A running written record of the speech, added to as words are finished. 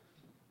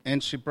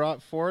And she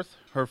brought forth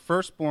her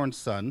firstborn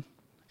son,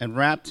 and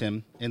wrapped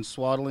him in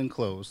swaddling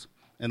clothes,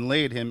 and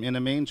laid him in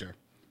a manger,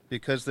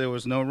 because there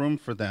was no room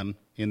for them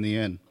in the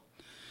inn.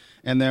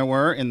 And there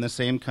were in the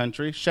same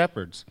country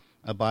shepherds,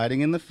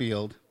 abiding in the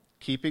field,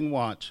 keeping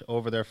watch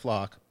over their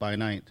flock by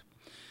night.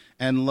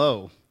 And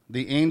lo,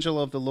 the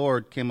angel of the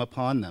Lord came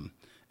upon them,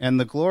 and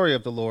the glory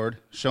of the Lord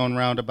shone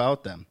round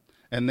about them,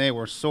 and they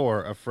were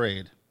sore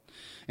afraid.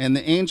 And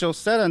the angel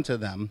said unto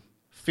them,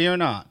 Fear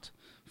not,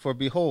 for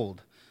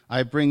behold,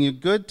 I bring you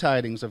good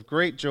tidings of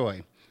great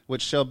joy,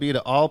 which shall be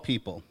to all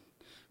people.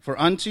 For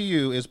unto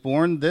you is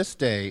born this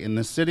day in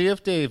the city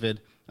of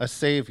David a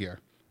Savior,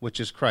 which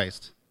is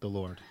Christ the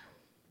Lord.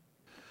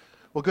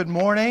 Well, good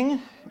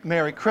morning.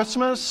 Merry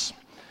Christmas.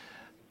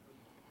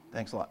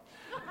 Thanks a lot.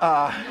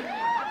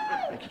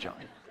 Thank you,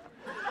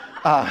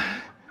 John.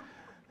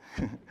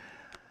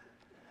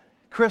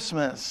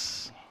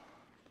 Christmas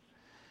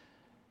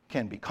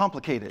can be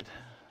complicated.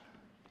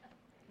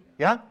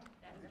 Yeah?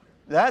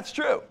 That's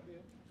true.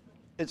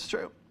 It's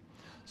true.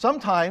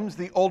 Sometimes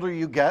the older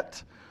you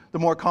get, the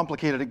more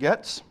complicated it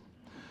gets.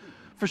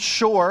 For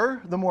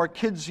sure, the more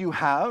kids you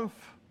have,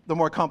 the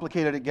more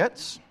complicated it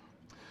gets.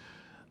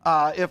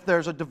 If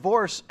there's a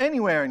divorce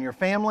anywhere in your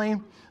family,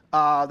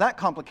 that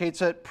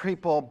complicates it.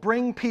 People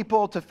bring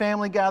people to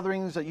family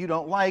gatherings that you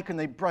don't like, and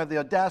they have the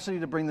audacity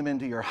to bring them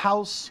into your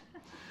house.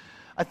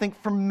 I think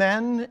for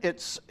men,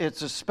 it's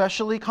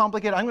especially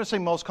complicated. I'm going to say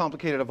most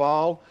complicated of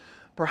all,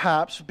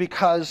 perhaps,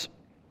 because,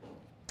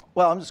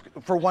 well,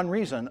 for one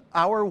reason.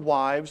 Our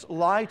wives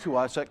lie to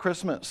us at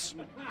Christmas.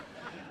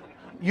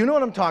 You know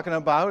what I'm talking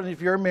about. And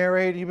if you're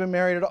married, you've been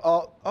married at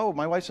all. Oh,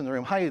 my wife's in the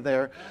room. Hi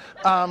there.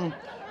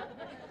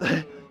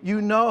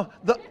 You know,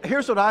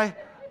 here's what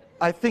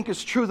I think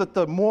is true, that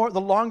the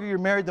longer you're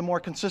married, the more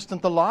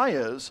consistent the lie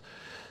is.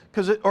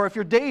 Or if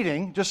you're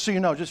dating, just so you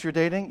know, just if you're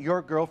dating,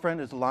 your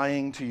girlfriend is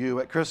lying to you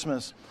at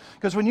Christmas.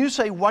 Because when you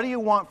say, what do you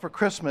want for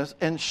Christmas?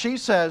 And she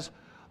says,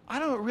 I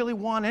don't really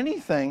want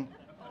anything.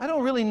 I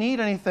don't really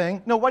need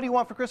anything. No, what do you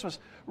want for Christmas?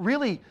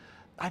 Really,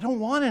 I don't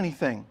want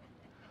anything.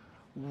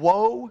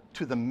 Woe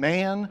to the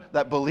man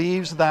that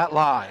believes that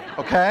lie,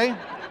 okay?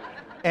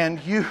 And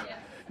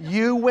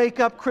you wake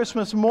up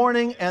Christmas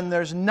morning and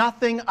there's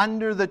nothing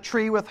under the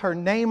tree with her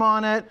name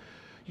on it.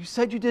 You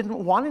said you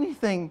didn't want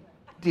anything,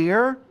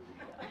 dear.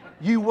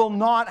 You will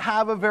not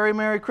have a very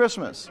Merry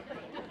Christmas.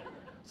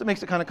 So it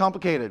makes it kind of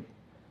complicated.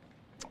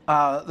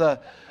 The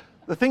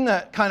thing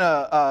that kind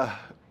of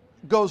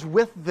goes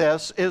with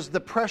this is the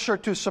pressure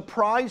to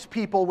surprise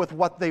people with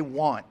what they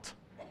want.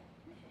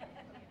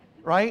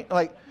 Right?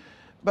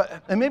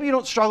 And maybe you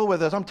don't struggle with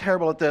this. I'm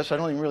terrible at this. I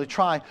don't even really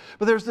try.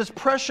 But there's this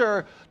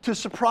pressure to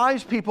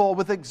surprise people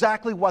with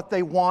exactly what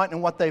they want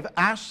and what they've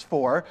asked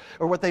for,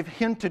 or what they've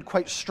hinted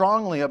quite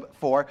strongly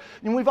for.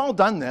 And we've all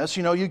done this.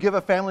 You know, you give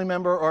a family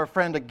member or a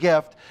friend a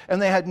gift,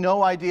 and they had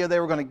no idea they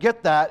were going to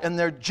get that, and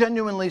they're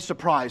genuinely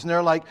surprised. And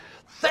they're like,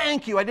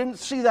 thank you, I didn't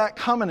see that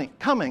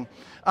coming.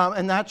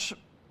 And that's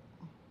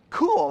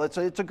cool. It's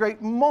a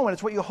great moment.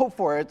 It's what you hope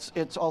for.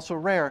 It's also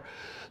rare.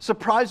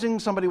 Surprising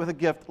somebody with a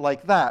gift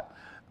like that.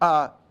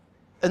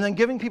 And then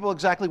giving people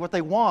exactly what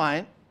they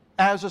want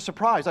as a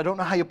surprise. I don't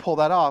know how you pull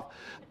that off.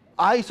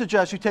 I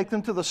suggest you take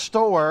them to the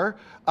store.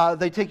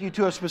 They take you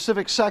to a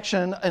specific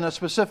section in a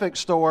specific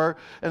store,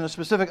 in a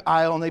specific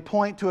aisle, and they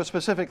point to a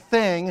specific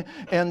thing,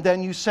 and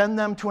then you send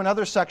them to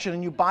another section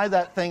and you buy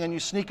that thing and you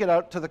sneak it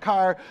out to the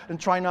car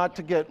and try not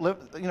to get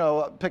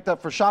picked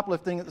up for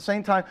shoplifting at the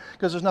same time,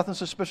 because there's nothing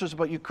suspicious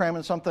about you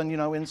cramming something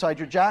inside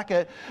your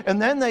jacket.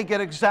 And then they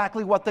get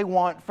exactly what they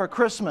want for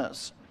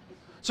Christmas.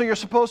 So you're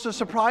supposed to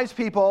surprise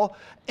people,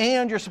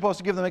 and you're supposed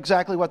to give them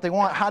exactly what they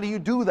want. How do you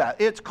do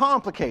that? It's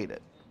complicated.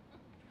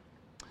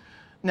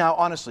 Now,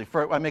 honestly,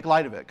 I make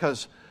light of it,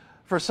 because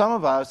for some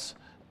of us,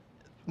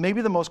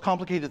 maybe the most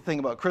complicated thing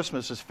about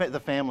Christmas is the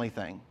family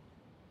thing.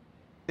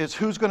 It's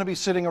who's going to be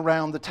sitting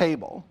around the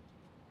table.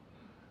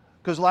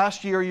 Because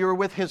last year you were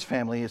with his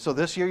family, so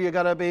this year you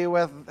got to be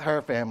with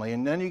her family,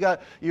 and then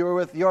you were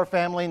with your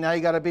family, now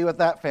you got to be with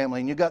that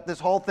family, and you got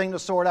this whole thing to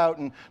sort out,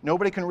 and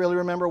nobody can really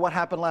remember what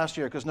happened last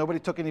year because nobody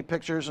took any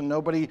pictures and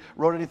nobody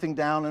wrote anything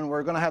down, and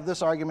we're going to have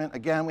this argument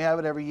again. We have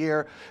it every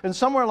year, and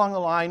somewhere along the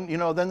line,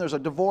 then there's a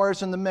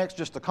divorce in the mix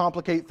just to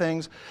complicate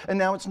things, and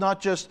now it's not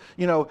just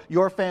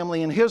your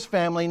family and his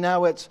family.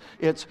 Now it's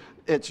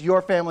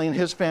your family and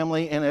his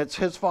family, and it's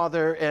his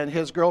father and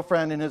his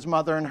girlfriend and his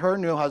mother and her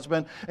new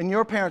husband, and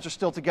your parents are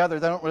still together.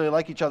 They don't really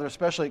like each other,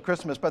 especially at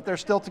Christmas, but they're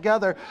still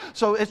together.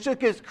 So it just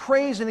gets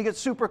crazy and it gets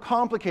super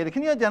complicated.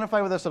 Can you identify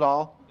with this at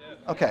all? Yes.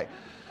 Okay.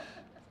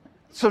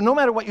 So no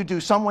matter what you do,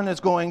 someone is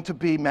going to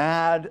be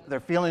mad. Their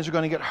feelings are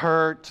going to get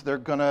hurt. They're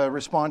going to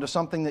respond to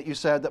something that you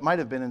said that might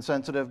have been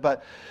insensitive.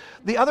 But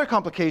the other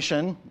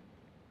complication,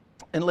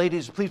 and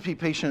ladies, please be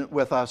patient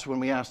with us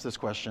when we ask this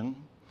question,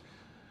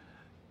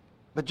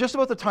 but just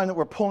about the time that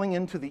we're pulling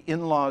into the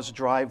in-laws'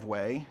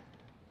 driveway,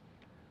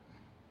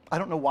 I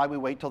don't know why we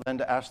wait till then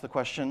to ask the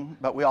question,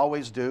 but we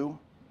always do.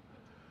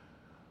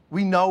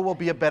 We know we'll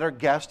be a better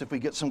guest if we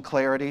get some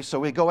clarity, so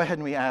we go ahead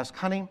and we ask,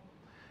 honey,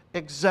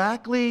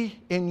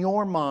 exactly in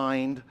your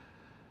mind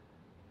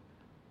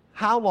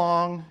how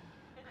long,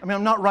 I mean,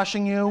 I'm not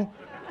rushing you.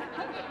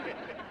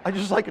 I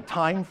just like a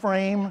time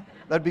frame.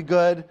 That'd be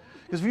good.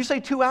 Because if you say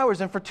 2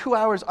 hours, and for 2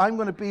 hours I'm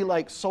going to be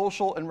like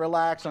social and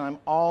relaxed and I'm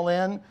all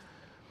in,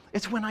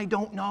 it's when I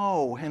don't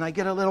know and I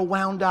get a little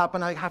wound up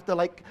and I have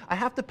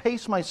to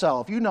pace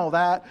myself. You know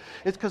that.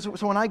 It's because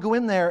so when I go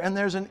in there and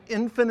there's an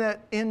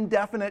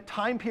indefinite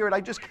time period,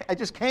 I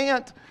just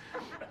can't.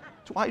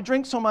 That's why I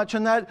drink so much,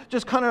 and that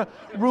just kind of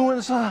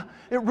ruins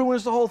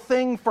the whole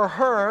thing for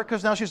her,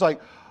 because now she's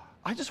like,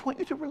 I just want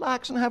you to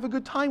relax and have a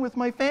good time with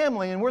my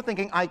family. And we're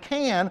thinking, I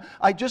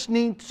just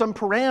need some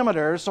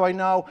parameters so I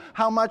know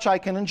how much I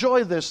can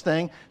enjoy this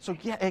thing. So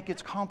yeah, it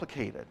gets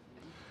complicated.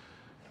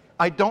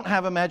 I don't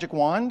have a magic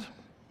wand.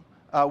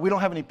 We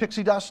don't have any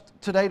pixie dust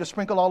today to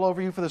sprinkle all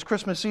over you for this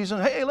Christmas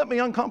season. Hey, let me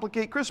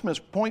uncomplicate Christmas,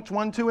 points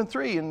 1, 2, and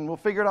 3, and we'll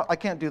figure it out. I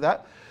can't do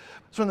that.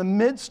 So in the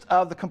midst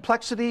of the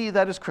complexity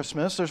that is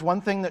Christmas, there's one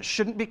thing that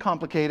shouldn't be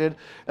complicated,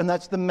 and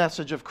that's the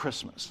message of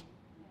Christmas.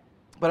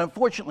 But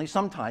unfortunately,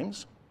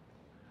 sometimes,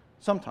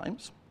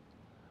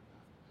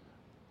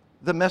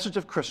 the message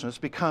of Christmas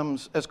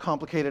becomes as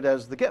complicated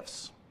as the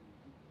gifts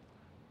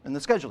and the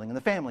scheduling and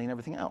the family and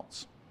everything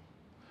else.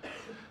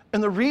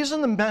 And the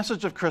reason the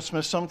message of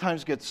Christmas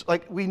sometimes gets,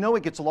 we know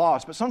it gets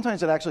lost, but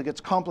sometimes it actually gets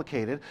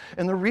complicated.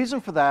 And the reason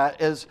for that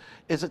is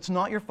it's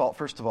not your fault,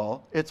 first of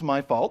all. It's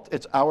my fault.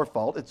 It's our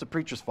fault. It's the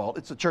preacher's fault.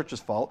 It's the church's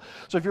fault.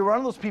 So if you're one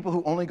of those people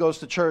who only goes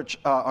to church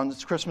on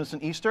this Christmas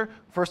and Easter,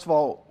 first of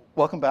all,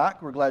 welcome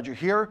back. We're glad you're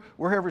here.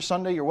 We're here every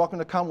Sunday. You're welcome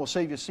to come. We'll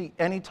save you a seat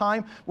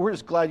anytime. We're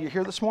just glad you're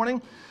here this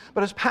morning.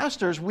 But as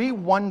pastors, we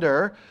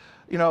wonder,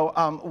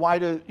 why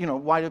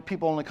do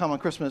people only come on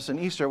Christmas and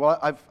Easter? Well,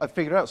 I've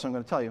figured it out, so I'm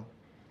going to tell you.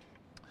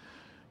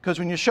 Because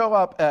when you show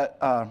up at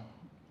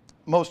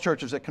most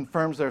churches, it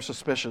confirms their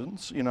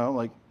suspicions,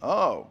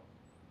 oh,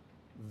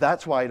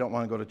 that's why I don't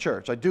want to go to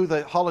church. I do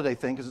the holiday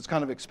thing because it's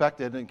kind of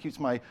expected and it keeps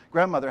my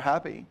grandmother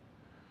happy.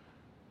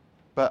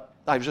 But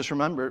I've just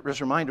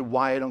reminded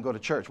why I don't go to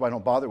church, why I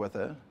don't bother with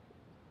it.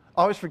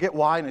 I always forget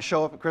why, and I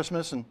show up at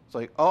Christmas, and it's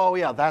like, oh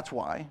yeah, that's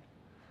why.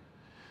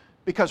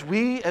 Because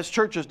we as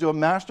churches do a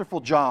masterful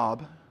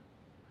job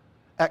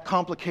at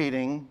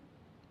complicating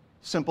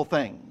simple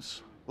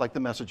things like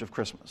the message of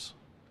Christmas.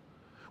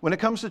 When it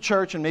comes to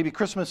church and maybe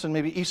Christmas and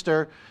maybe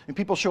Easter, and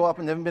people show up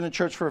and they haven't been in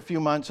church for a few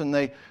months and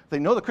they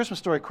know the Christmas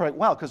story quite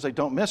well because they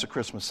don't miss a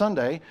Christmas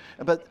Sunday,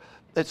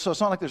 so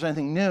it's not like there's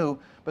anything new,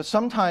 but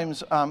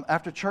sometimes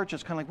after church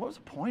it's kind of like, what was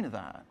the point of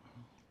that?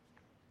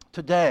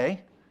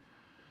 Today,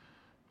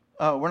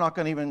 we're not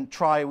going to even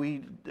try,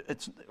 we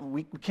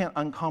can't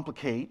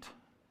uncomplicate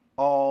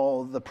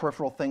all the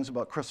peripheral things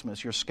about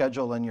Christmas, your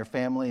schedule and your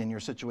family and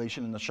your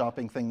situation and the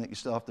shopping thing that you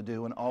still have to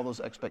do and all those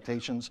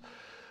expectations.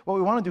 What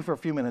we want to do for a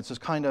few minutes is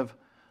kind of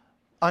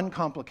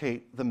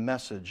uncomplicate the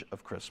message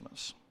of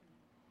Christmas.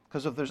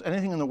 Because if there's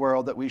anything in the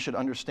world that we should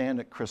understand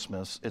at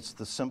Christmas, it's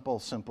the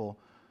simple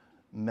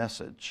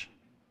message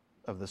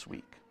of this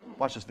week.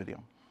 Watch this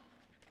video.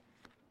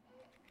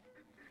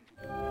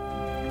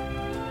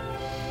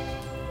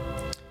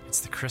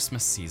 It's the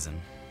Christmas season.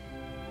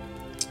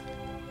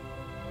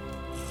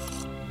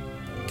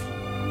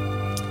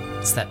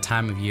 It's that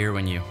time of year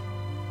when you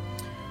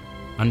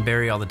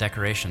unbury all the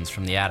decorations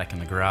from the attic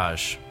and the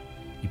garage.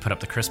 You put up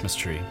the Christmas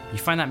tree. You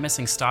find that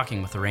missing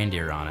stocking with the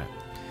reindeer on it.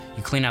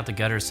 You clean out the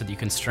gutters so that you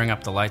can string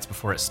up the lights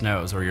before it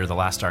snows, or you're the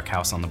last dark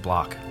house on the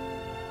block.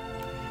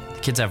 The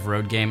kids have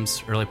road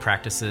games, early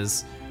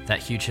practices, that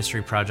huge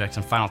history project,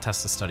 and final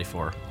test to study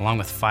for, along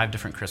with 5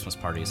 different Christmas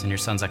parties and your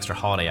son's extra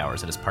holiday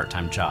hours at his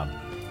part-time job.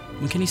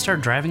 When can he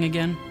start driving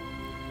again?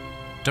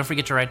 Don't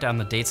forget to write down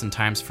the dates and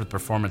times for the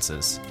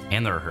performances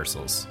and the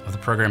rehearsals of the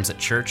programs at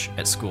church,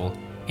 at school,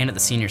 and at the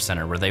senior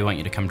center where they want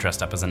you to come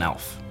dressed up as an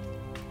elf.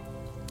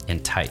 In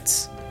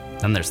tights.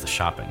 Then there's the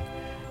shopping.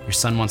 Your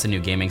son wants a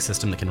new gaming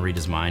system that can read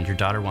his mind. Your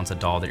daughter wants a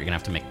doll that you're going to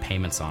have to make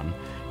payments on.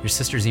 Your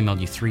sister's emailed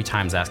you 3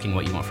 times asking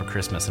what you want for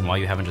Christmas, and why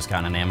you haven't just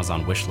gotten an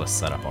Amazon wish list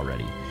set up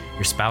already.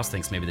 Your spouse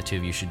thinks maybe the two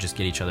of you should just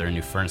get each other a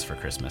new furnace for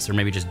Christmas, or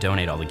maybe just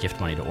donate all the gift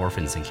money to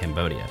orphans in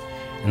Cambodia.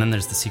 And then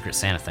there's the Secret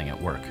Santa thing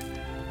at work.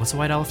 What's a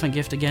white elephant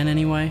gift again,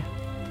 anyway?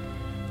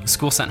 The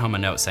school sent home a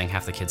note saying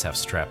half the kids have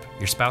strep.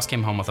 Your spouse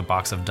came home with a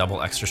box of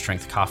double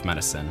extra-strength cough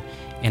medicine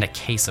and a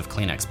case of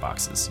Kleenex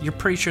boxes. You're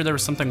pretty sure there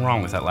was something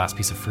wrong with that last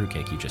piece of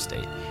fruitcake you just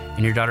ate.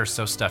 And your daughter's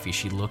so stuffy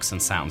she looks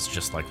and sounds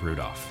just like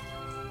Rudolph.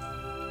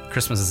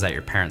 Christmas is at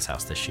your parents'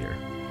 house this year,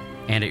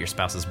 and at your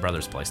spouse's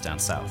brother's place down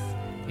south,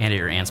 and at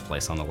your aunt's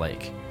place on the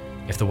lake.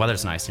 If the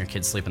weather's nice and your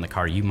kids sleep in the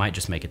car, you might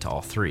just make it to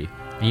all 3.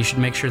 And you should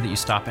make sure that you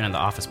stop in at the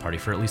office party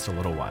for at least a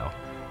little while.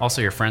 Also,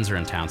 your friends are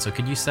in town, so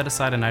could you set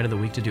aside a night of the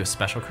week to do a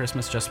special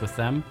Christmas just with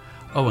them?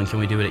 Oh, and can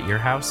we do it at your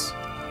house?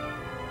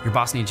 Your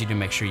boss needs you to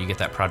make sure you get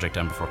that project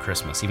done before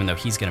Christmas, even though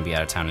he's going to be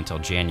out of town until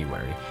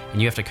January,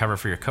 and you have to cover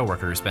for your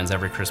coworker who spends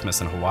every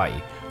Christmas in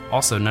Hawaii.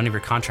 Also, none of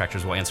your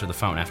contractors will answer the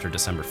phone after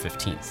December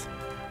 15th.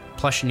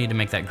 Plus, you need to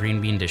make that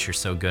green bean dish you're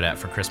so good at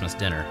for Christmas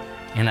dinner,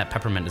 and that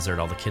peppermint dessert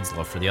all the kids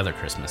love for the other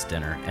Christmas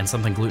dinner, and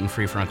something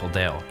gluten-free for Uncle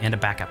Dale, and a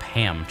backup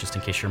ham just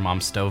in case your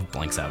mom's stove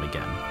blinks out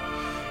again.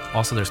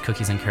 Also, there's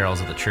cookies and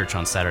carols at the church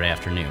on Saturday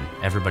afternoon.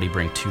 Everybody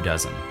bring 2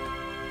 dozen.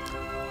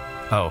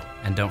 Oh,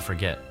 and don't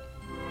forget,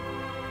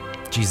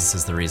 Jesus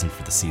is the reason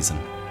for the season.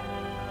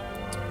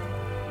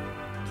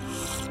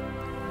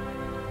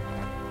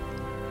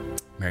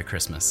 Merry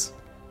Christmas.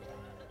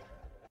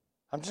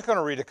 I'm just going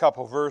to read a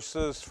couple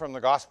verses from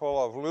the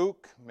Gospel of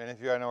Luke. Many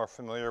of you I know are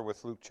familiar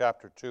with Luke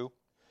chapter 2.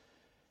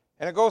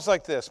 And it goes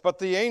like this. But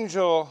the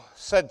angel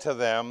said to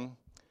them,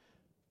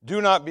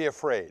 "Do not be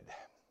afraid."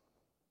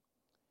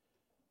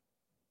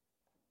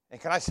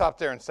 And can I stop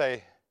there and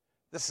say,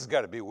 this has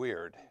got to be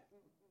weird.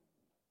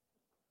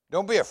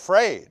 Don't be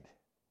afraid.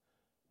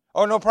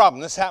 Oh, no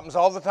problem. This happens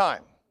all the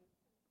time.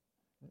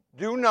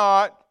 Do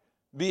not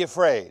be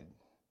afraid.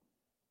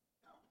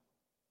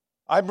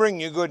 I bring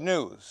you good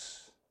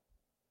news.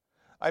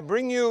 I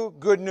bring you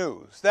good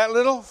news. That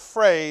little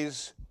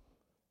phrase,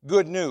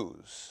 good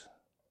news,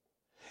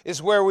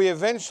 is where we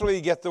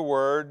eventually get the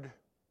word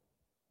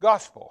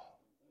gospel.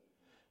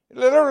 It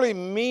literally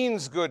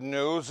means good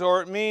news,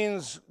 or it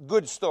means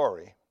good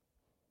story.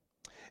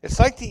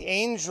 It's like the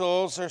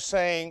angels are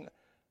saying,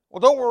 well,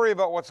 don't worry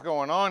about what's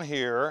going on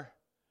here.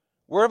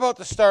 We're about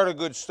to start a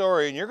good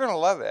story, and you're going to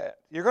love it.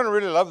 You're going to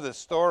really love this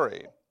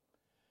story.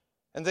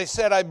 And they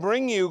said, I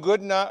bring you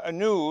good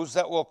news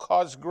that will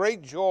cause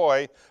great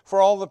joy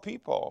for all the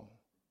people.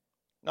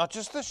 Not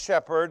just the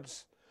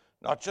shepherds,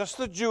 not just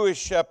the Jewish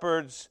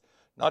shepherds,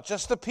 not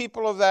just the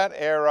people of that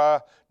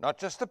era, not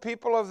just the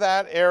people of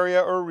that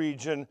area or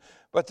region,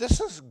 but this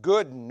is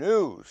good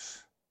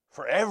news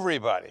for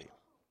everybody.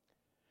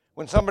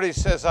 When somebody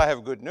says, I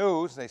have good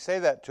news, they say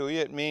that to you,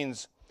 it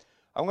means,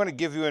 I'm going to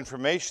give you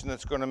information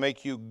that's going to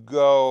make you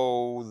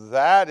go,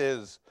 that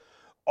is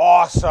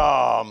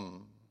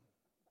awesome.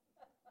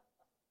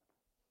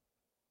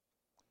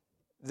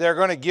 They're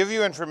going to give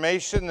you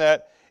information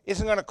that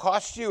isn't going to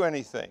cost you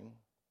anything.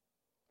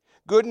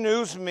 Good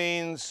news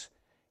means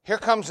here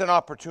comes an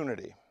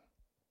opportunity.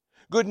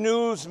 Good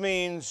news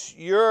means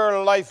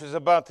your life is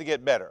about to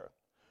get better.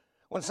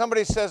 When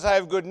somebody says, I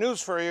have good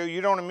news for you,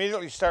 you don't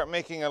immediately start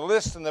making a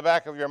list in the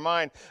back of your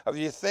mind of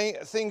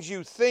things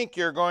you think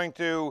you're going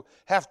to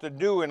have to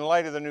do in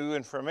light of the new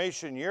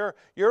information.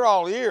 You're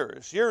all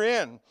ears. You're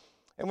in.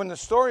 And when the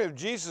story of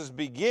Jesus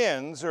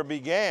began,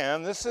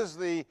 this is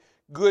the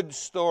good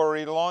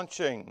story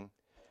launching.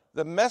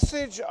 The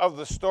message of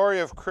the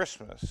story of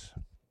Christmas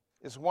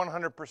is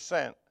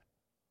 100%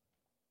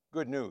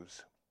 good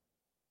news.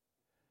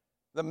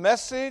 The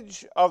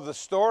message of the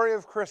story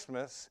of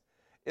Christmas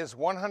is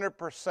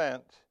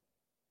 100%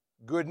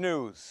 good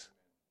news.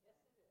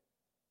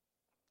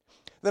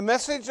 The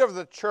message of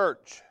the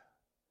church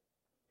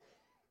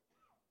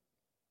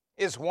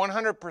is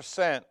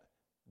 100%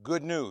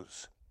 good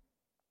news.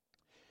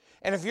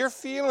 And if your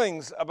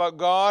feelings about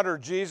God or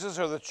Jesus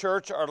or the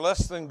church are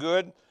less than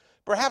good,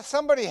 perhaps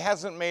somebody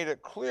hasn't made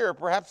it clear.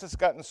 Perhaps it's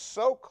gotten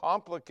so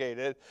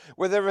complicated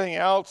with everything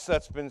else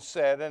that's been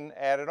said and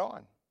added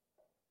on.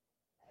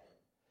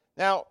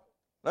 Now,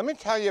 let me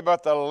tell you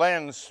about the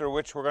lens through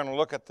which we're going to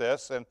look at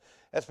this. And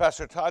as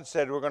Pastor Todd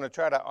said, we're going to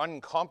try to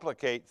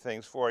uncomplicate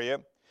things for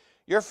you.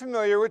 You're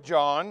familiar with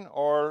John,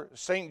 or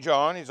St.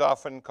 John, he's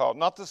often called,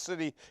 not the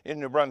city in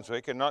New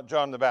Brunswick and not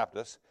John the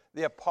Baptist,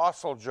 the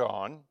Apostle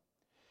John.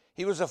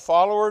 He was a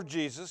follower of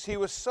Jesus. He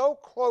was so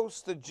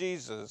close to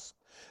Jesus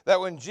that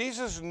when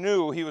Jesus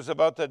knew he was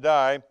about to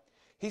die,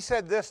 he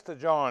said this to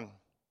John,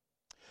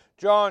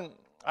 John,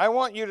 I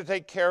want you to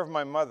take care of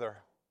my mother.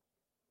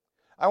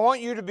 I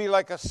want you to be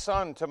like a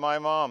son to my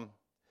mom.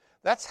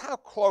 That's how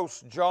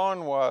close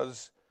John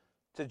was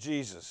to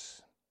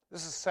Jesus.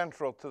 This is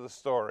central to the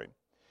story.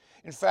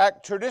 In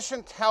fact,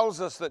 tradition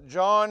tells us that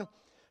John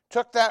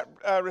took that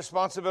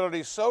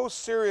responsibility so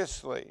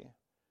seriously.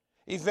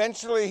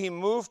 Eventually, he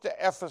moved to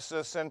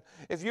Ephesus, and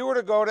if you were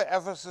to go to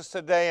Ephesus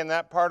today in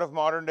that part of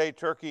modern-day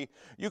Turkey,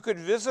 you could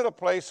visit a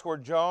place where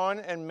John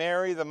and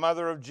Mary, the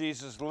mother of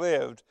Jesus,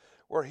 lived,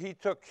 where he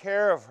took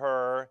care of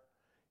her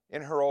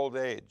in her old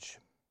age.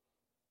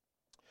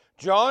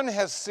 John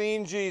has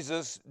seen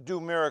Jesus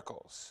do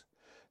miracles.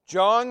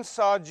 John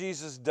saw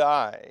Jesus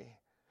die.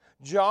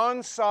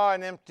 John saw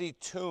an empty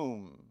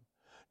tomb.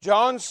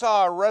 John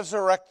saw a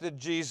resurrected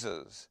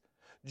Jesus.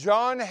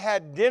 John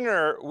had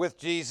dinner with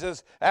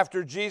Jesus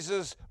after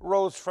Jesus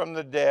rose from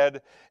the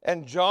dead,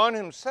 and John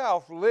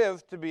himself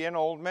lived to be an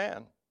old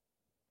man.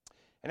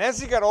 And as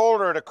he got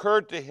older, it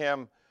occurred to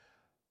him,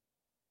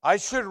 I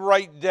should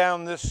write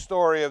down this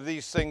story of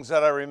these things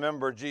that I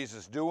remember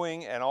Jesus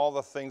doing and all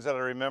the things that I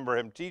remember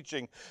him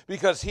teaching,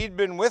 because he'd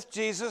been with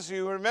Jesus,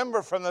 you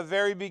remember, from the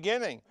very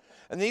beginning.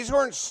 And these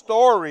weren't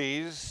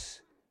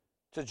stories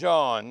to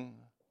John.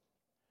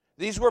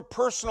 These were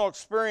personal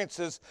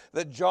experiences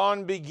that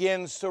John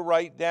begins to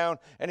write down,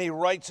 and he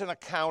writes an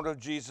account of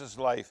Jesus'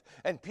 life.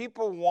 And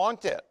people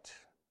want it.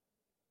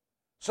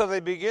 So they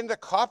begin to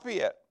copy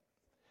it,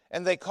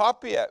 and they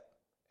copy it,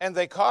 and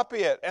they copy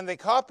it, and they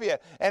copy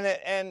it, and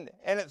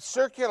it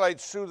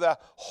circulates through the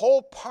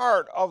whole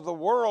part of the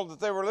world that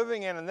they were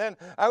living in, and then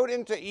out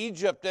into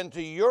Egypt and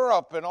to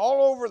Europe and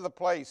all over the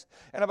place.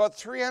 And about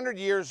 300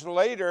 years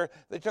later,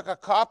 they took a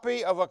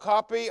copy of a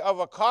copy of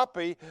a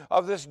copy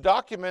of this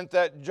document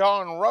that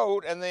John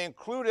wrote, and they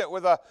include it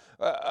with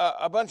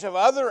a bunch of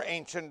other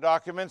ancient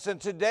documents, and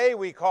today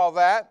we call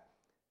that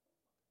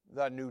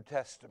the New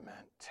Testament.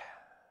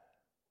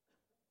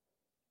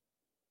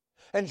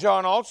 And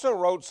John also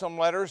wrote some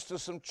letters to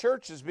some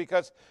churches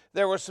because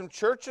there were some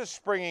churches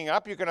springing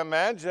up, you can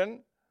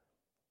imagine.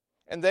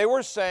 And they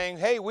were saying,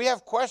 hey, we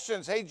have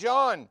questions. Hey,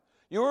 John,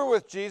 you were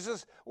with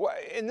Jesus.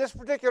 In this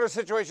particular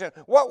situation,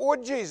 what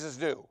would Jesus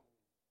do?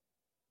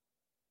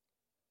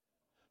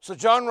 So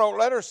John wrote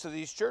letters to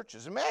these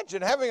churches.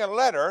 Imagine having a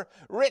letter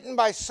written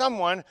by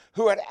someone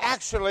who had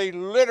actually,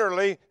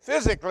 literally,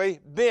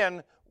 physically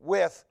been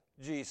with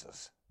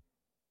Jesus.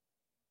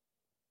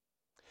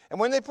 And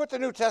when they put the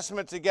New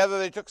Testament together,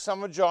 they took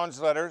some of John's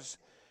letters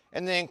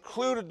and they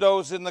included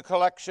those in the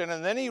collection.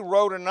 And then he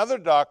wrote another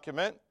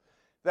document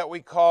that we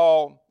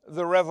call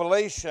the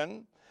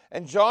Revelation.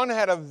 And John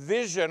had a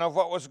vision of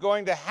what was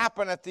going to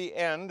happen at the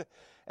end.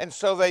 And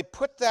so they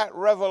put that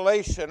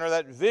revelation or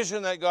that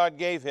vision that God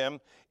gave him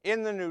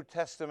in the New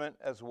Testament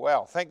as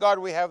well. Thank God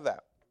we have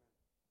that.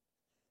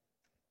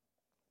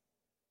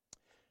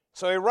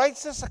 So he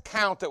writes this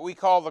account that we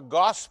call the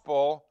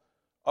Gospel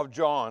of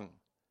John.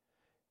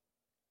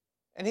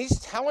 And he's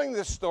telling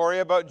this story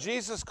about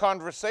Jesus'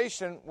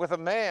 conversation with a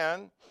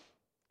man.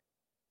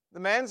 The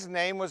man's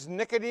name was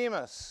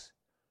Nicodemus.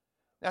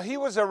 Now, he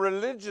was a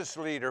religious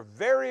leader,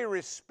 very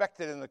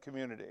respected in the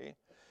community.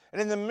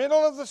 And in the middle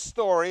of the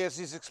story, as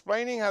he's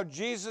explaining how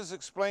Jesus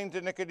explained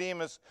to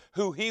Nicodemus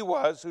who he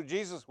was, who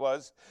Jesus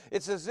was,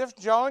 it's as if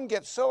John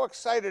gets so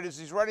excited as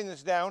he's writing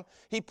this down,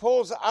 he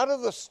pulls out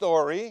of the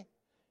story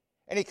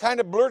and he kind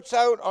of blurts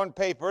out on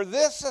paper,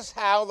 this is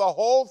how the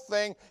whole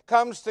thing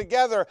comes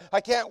together. I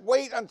can't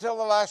wait until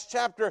the last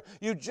chapter.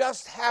 You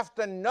just have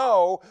to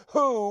know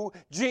who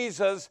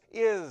Jesus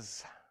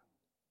is.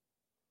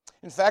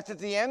 In fact, at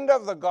the end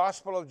of the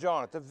Gospel of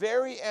John, at the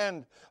very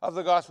end of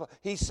the Gospel,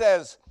 he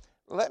says,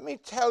 let me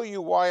tell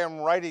you why I'm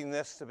writing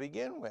this to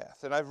begin with.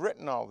 And I've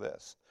written all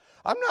this.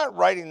 I'm not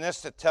writing this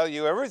to tell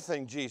you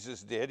everything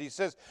Jesus did. He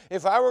says,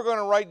 if I were going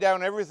to write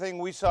down everything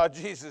we saw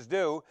Jesus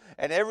do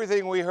and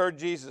everything we heard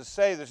Jesus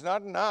say, there's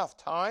not enough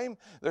time,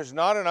 there's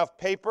not enough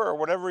paper or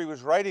whatever he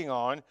was writing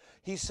on.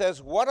 He says,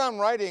 what I'm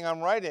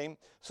writing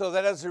so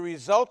that as a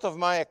result of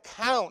my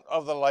account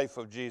of the life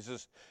of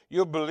Jesus,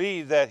 you'll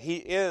believe that he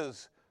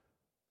is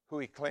who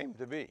he claimed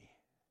to be.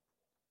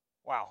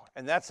 Wow.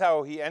 And that's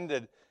how he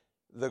ended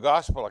the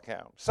gospel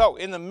account. So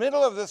in the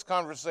middle of this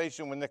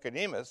conversation with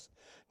Nicodemus,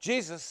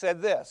 Jesus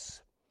said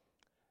this.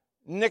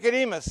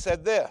 Nicodemus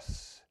said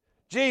this.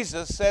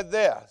 Jesus said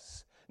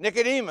this.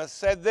 Nicodemus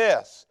said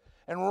this.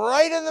 And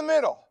right in the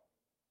middle,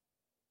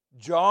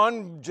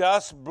 John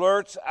just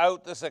blurts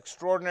out this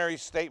extraordinary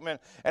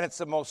statement, and it's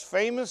the most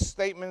famous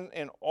statement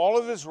in all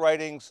of his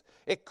writings.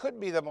 It could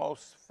be the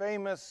most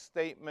famous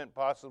statement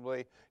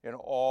possibly in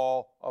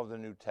all of the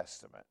New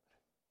Testament.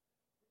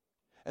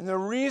 And the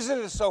reason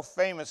it's so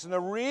famous and the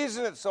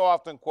reason it's so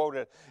often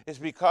quoted is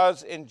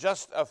because in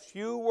just a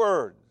few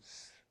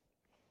words,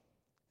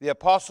 the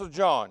Apostle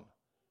John,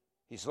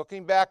 he's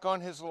looking back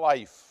on his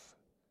life.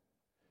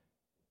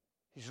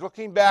 He's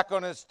looking back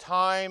on his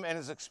time and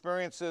his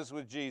experiences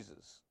with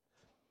Jesus.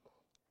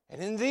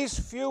 And in these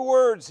few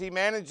words, he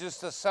manages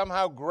to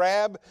somehow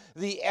grab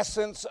the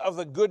essence of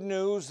the good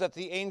news that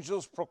the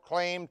angels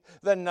proclaimed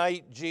the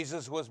night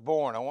Jesus was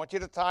born. I want you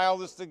to tie all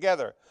this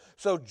together.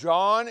 So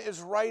John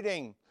is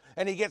writing,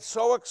 and he gets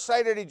so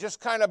excited, he just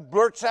kind of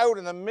blurts out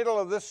in the middle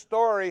of this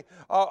story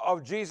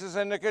of Jesus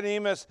and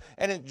Nicodemus.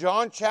 And in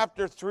John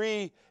chapter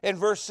 3 and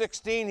verse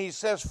 16, he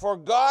says, for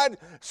God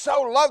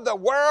so loved the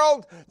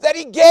world that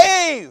he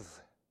gave.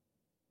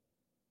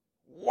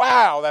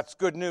 Wow, that's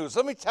good news.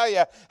 Let me tell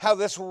you how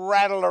this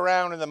rattled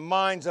around in the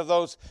minds of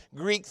those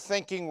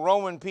Greek-thinking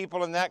Roman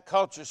people in that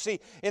culture. See,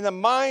 in the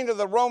mind of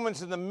the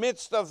Romans, in the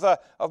midst of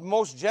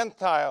most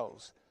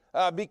Gentiles,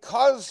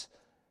 because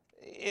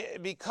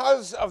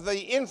of the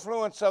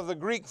influence of the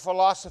Greek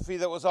philosophy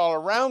that was all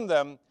around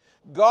them,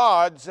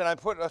 gods, and I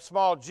put a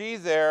small g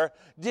there,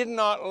 did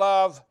not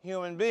love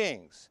human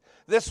beings.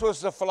 This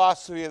was the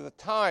philosophy of the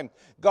time.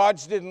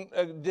 Gods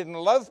didn't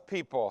love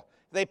people.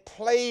 They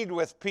played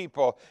with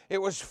people.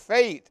 It was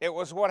fate. It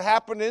was what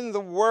happened in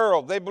the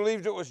world. They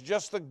believed it was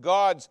just the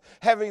gods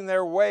having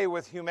their way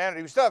with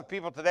humanity. We still have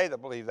people today that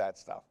believe that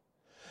stuff.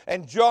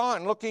 And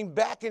John, looking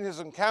back in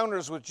his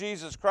encounters with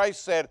Jesus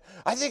Christ, said,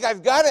 I think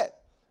I've got it.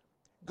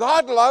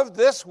 God loved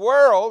this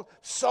world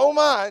so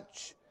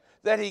much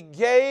that he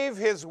gave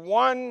his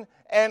one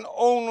and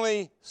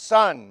only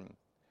Son.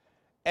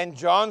 And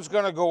John's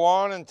going to go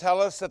on and tell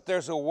us that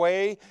there's a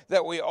way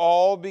that we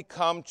all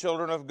become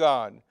children of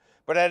God.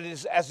 But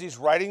as he's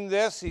writing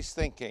this, he's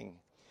thinking,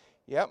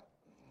 yep,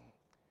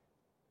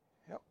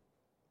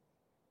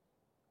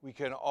 we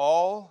can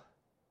all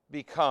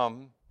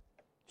become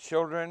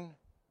children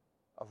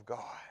of God.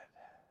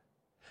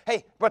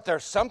 Hey, but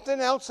there's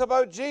something else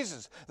about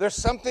Jesus. There's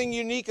something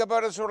unique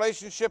about his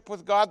relationship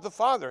with God the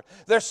Father.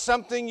 There's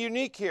something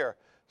unique here.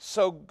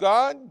 So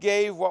God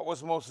gave what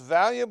was most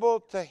valuable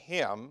to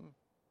him,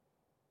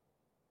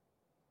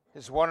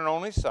 his one and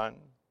only Son,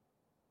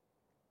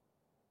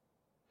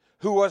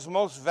 who was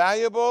most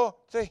valuable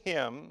to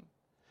him,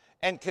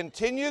 and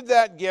continued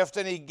that gift,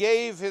 and he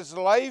gave his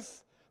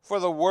life for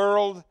the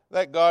world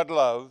that God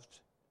loved.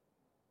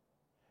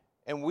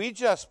 And we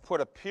just put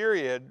a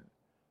period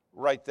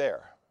right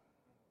there.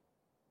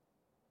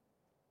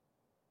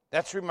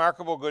 That's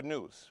remarkable good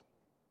news.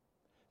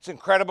 It's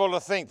incredible to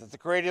think that the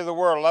creator of the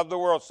world loved the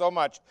world so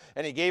much,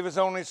 and he gave his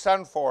only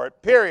Son for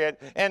it. Period.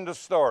 End of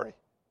story.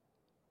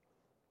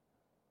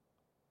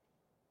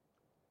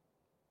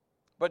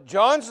 But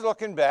John's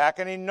looking back,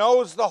 and he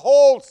knows the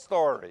whole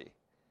story.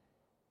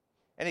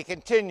 And he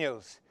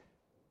continues.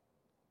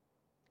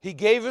 He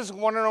gave his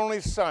one and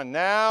only Son.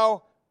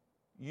 Now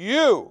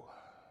you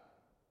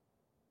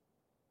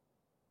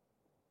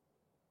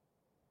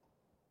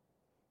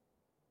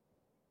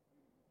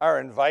are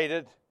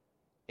invited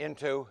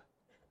into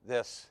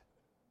this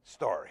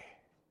story.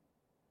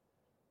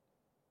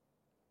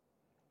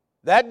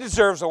 That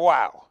deserves a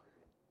wow.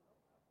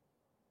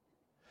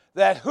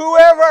 That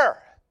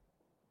whoever,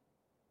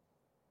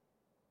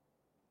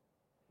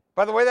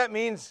 by the way, that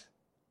means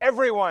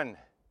everyone,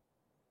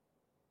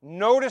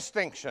 no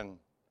distinction,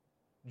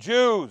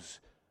 Jews,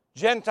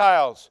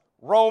 Gentiles,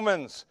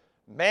 Romans,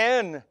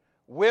 men,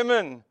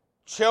 women,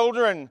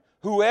 children,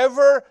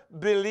 whoever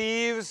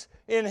believes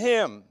in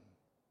him.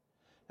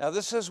 Now,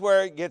 this is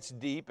where it gets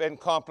deep and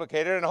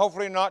complicated, and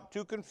hopefully not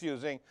too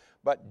confusing,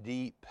 but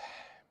deep.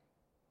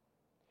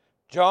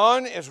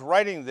 John is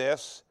writing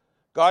this.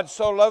 God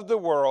so loved the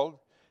world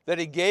that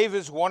he gave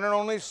his one and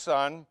only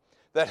Son,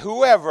 that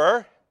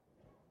whoever,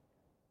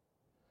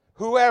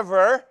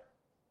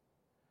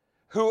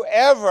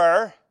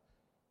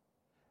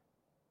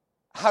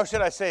 how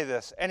should I say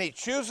this? And he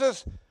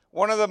chooses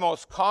one of the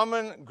most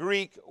common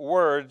Greek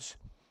words.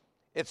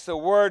 It's the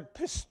word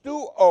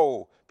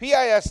pisteuo,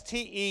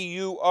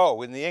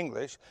 P-I-S-T-E-U-O in the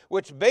English,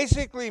 which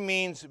basically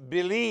means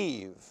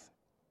believe.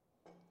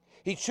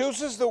 He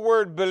chooses the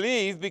word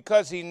believe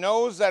because he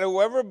knows that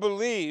whoever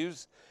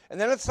believes, and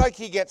then it's like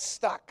he gets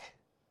stuck.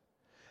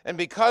 And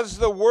because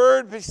the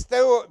word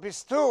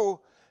pisteu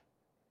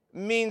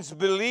means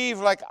believe,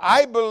 like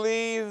I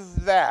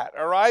believe that,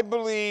 or I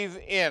believe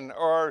in,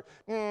 or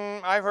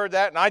I've heard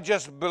that and I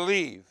just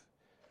believe.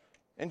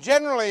 And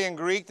generally in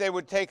Greek, they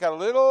would take a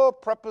little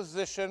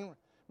preposition.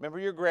 Remember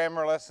your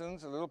grammar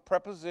lessons, a little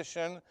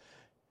preposition,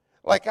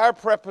 like our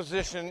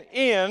preposition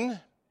in,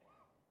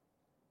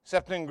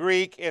 except in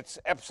Greek, it's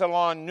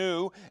epsilon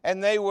nu,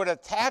 and they would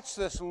attach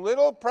this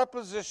little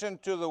preposition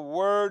to the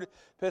word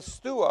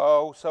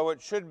pisteuo, so it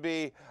should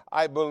be,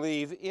 I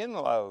believe in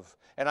love,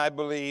 and I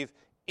believe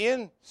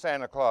in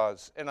Santa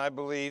Claus, and I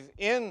believe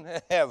in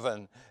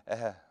heaven.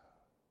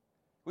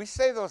 We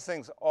say those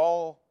things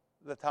all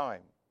the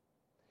time.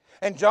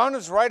 And John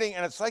is writing,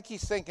 and it's like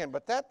he's thinking,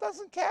 but that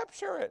doesn't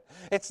capture it.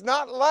 It's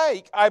not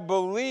like I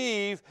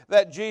believe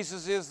that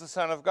Jesus is the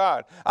Son of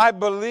God. I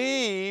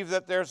believe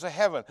that there's a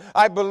heaven.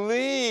 I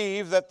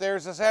believe that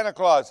there's a Santa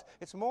Claus.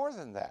 It's more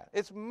than that.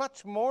 It's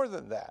much more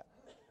than that.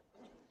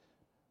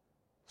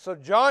 So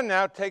John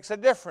now takes a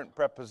different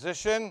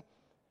preposition,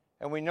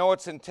 and we know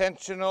it's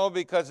intentional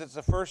because it's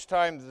the first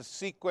time the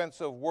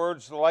sequence of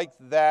words like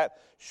that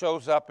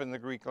shows up in the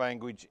Greek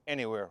language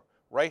anywhere,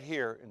 right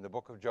here in the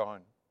book of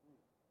John.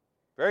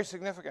 Very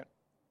significant.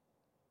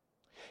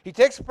 He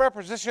takes a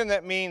preposition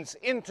that means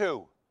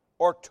into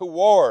or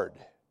toward,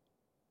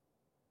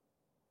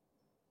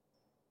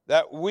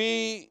 that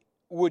we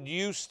would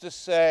used to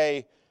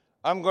say,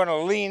 I'm going to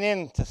lean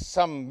into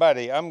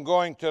somebody. I'm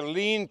going to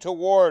lean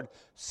toward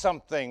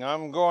something.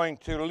 I'm going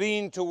to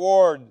lean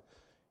toward,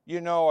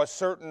 a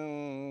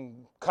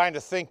certain kind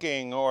of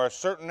thinking or a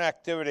certain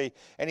activity.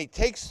 And he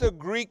takes the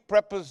Greek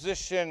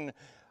preposition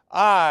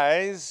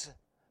eyes,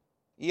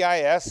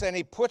 E-I-S, and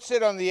he puts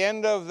it on the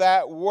end of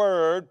that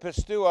word,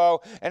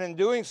 pisteuo, and in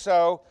doing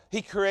so,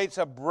 he creates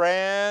a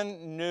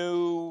brand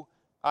new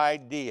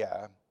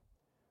idea,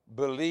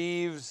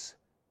 believes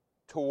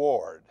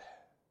toward.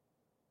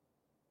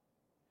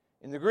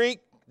 In the Greek,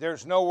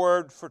 there's no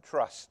word for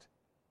trust,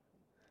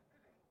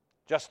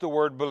 just the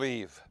word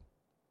believe.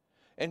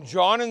 And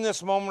John, in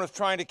this moment, is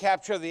trying to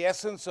capture the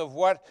essence of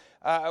what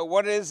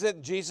is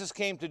it Jesus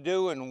came to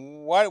do,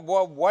 and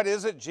what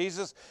is it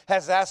Jesus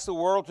has asked the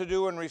world to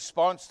do in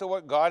response to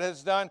what God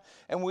has done.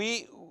 And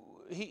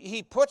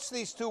he puts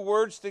these two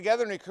words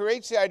together, and he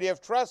creates the idea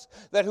of trust,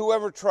 that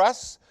whoever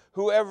trusts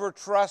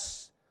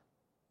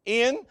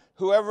in,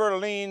 whoever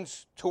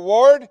leans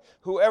toward,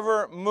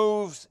 whoever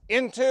moves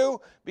into,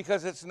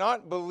 because it's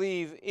not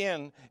believe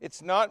in,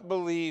 it's not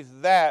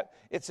believe that,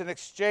 it's an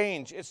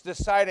exchange. It's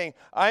deciding,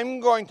 I'm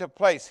going to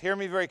place, hear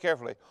me very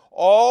carefully,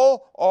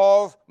 all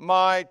of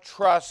my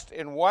trust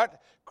in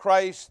what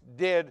Christ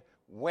did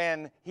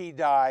when he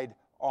died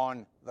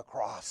on the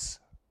cross.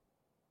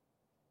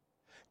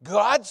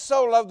 God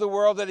so loved the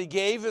world that he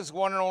gave his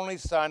one and only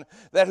Son,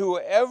 that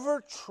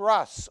whoever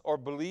trusts or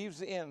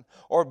believes in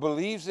or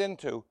believes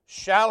into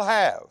shall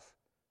have.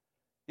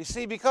 You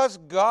see, because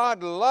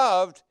God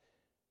loved,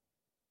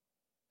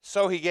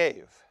 so he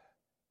gave.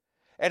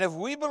 And if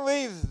we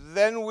believe,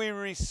 then we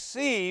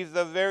receive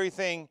the very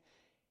thing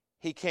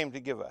he came to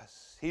give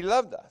us. He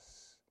loved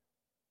us.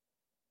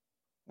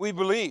 We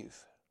believe.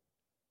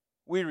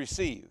 We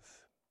receive.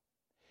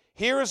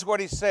 Here is what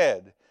he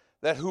said,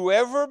 that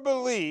whoever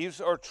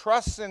believes or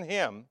trusts in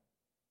him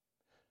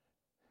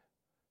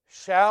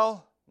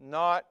shall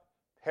not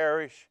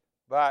perish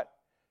but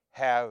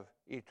have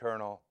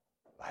eternal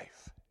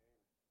life.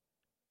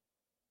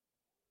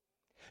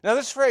 Now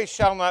this phrase,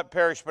 shall not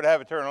perish but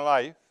have eternal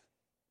life,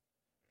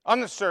 on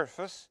the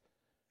surface,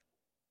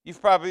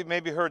 you've probably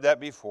maybe heard that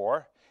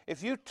before.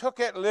 If you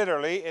took it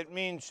literally, it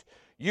means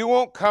you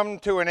won't come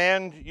to an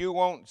end, you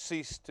won't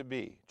cease to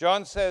be.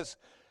 John says,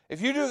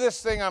 if you do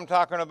this thing I'm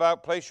talking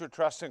about, place your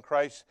trust in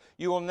Christ,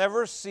 you will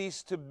never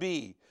cease to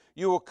be.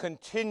 You will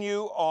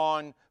continue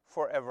on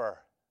forever.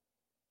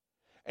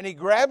 And he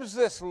grabs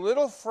this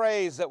little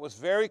phrase that was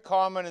very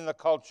common in the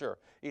culture,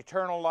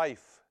 eternal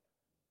life.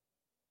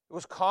 It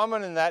was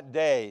common in that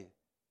day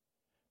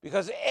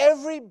because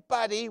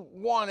everybody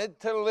wanted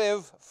to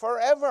live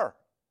forever.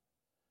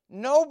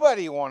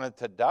 Nobody wanted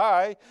to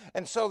die,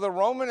 and so the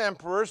Roman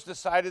emperors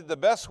decided the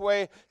best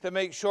way to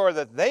make sure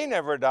that they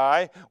never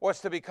die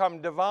was to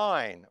become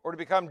divine or to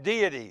become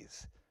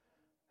deities.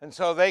 And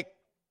so they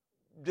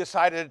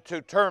decided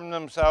to term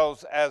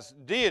themselves as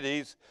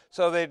deities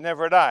so they'd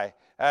never die.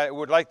 I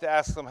would like to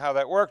ask them how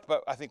that worked,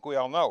 but I think we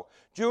all know.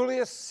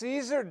 Julius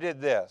Caesar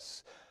did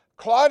this.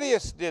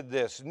 Claudius did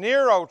this.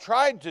 Nero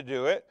tried to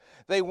do it.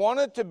 They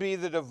wanted to be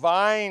the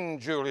divine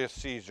Julius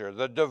Caesar,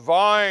 the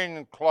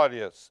divine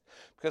Claudius,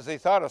 because they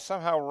thought if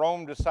somehow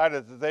Rome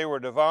decided that they were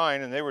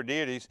divine and they were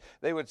deities,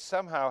 they would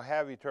somehow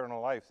have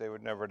eternal life. They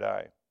would never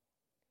die.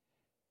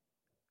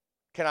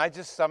 Can I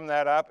just sum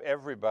that up?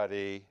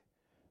 Everybody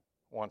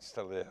wants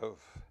to live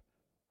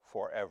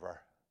forever.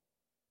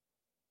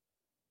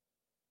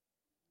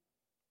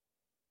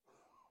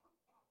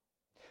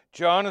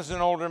 John is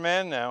an older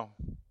man now.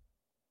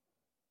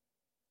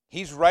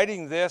 He's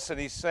writing this and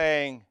he's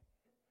saying,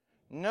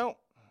 no,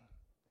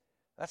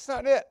 that's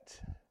not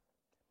it.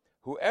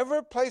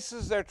 Whoever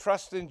places their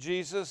trust in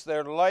Jesus,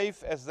 their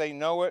life as they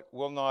know it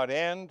will not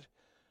end,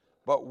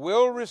 but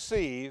will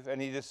receive,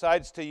 and he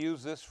decides to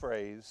use this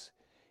phrase,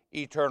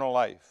 eternal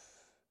life.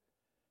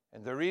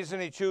 And the reason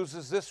he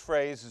chooses this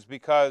phrase is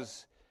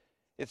because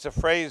it's a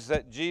phrase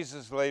that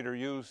Jesus later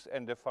used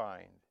and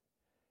defined.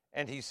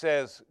 And he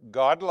says,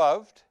 God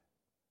loved,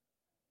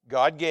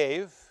 God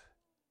gave,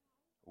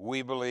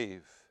 we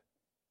believe.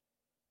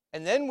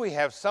 And then we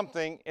have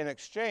something in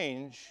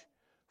exchange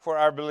for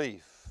our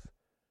belief.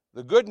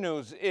 The good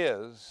news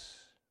is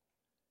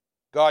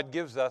God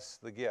gives us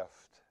the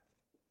gift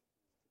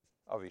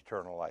of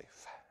eternal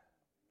life.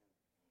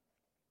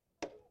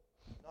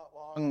 Not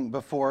long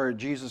before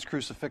Jesus'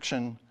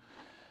 crucifixion,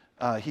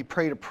 he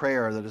prayed a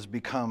prayer that has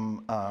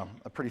become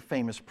a pretty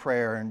famous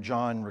prayer, and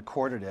John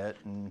recorded it,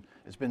 and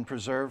it's been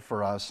preserved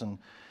for us. And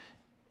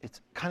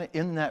it's kind of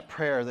in that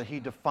prayer that he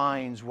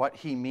defines what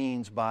he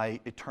means by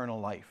eternal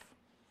life.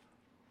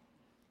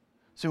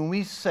 So when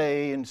we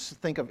say and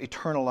think of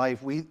eternal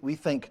life, we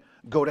think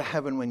go to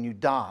heaven when you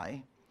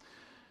die.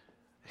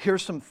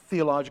 Here's some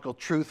theological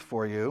truth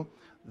for you.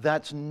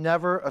 That's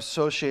never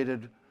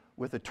associated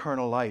with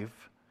eternal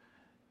life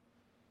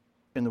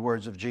in the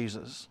words of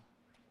Jesus.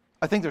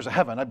 I think there's a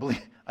heaven.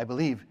 I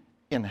believe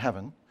in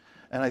heaven.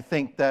 And I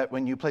think that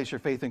when you place your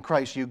faith in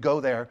Christ, you go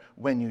there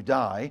when you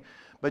die.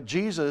 But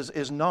Jesus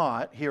is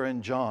not, here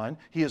in John,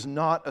 he is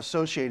not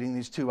associating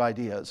these two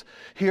ideas.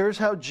 Here's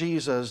how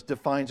Jesus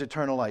defines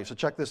eternal life. So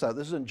check this out.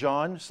 This is in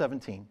John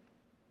 17.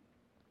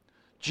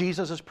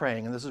 Jesus is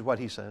praying, and this is what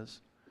he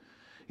says.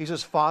 He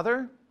says,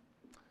 Father,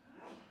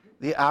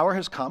 the hour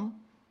has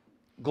come.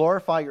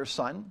 Glorify your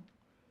Son,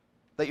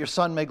 that your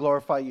Son may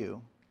glorify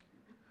you.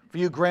 For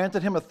you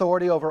granted him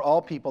authority over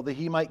all people, that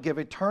he might give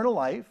eternal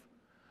life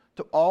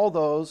to all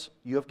those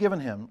you have given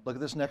him. Look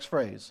at this next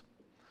phrase.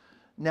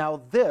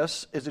 Now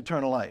this is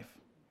eternal life.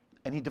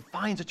 And he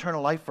defines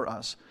eternal life for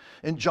us.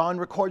 And John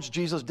records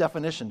Jesus'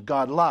 definition.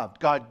 God loved,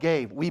 God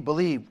gave, we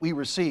believe, we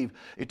receive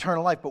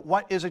eternal life. But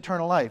what is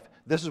eternal life?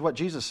 This is what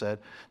Jesus said.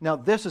 Now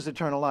this is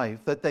eternal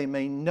life, that they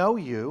may know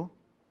you,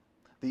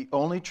 the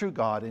only true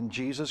God, and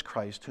Jesus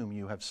Christ whom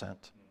you have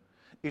sent.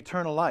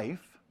 Eternal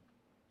life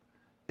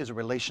is a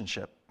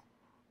relationship.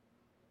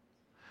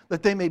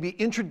 That they may be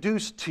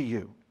introduced to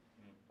you.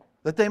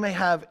 That they may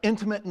have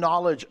intimate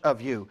knowledge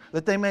of you,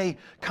 that they may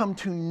come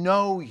to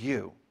know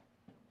you.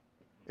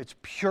 It's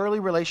purely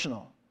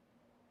relational.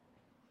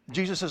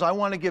 Jesus says, I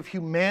want to give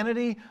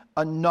humanity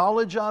a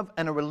knowledge of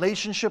and a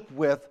relationship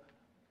with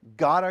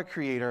God our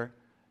Creator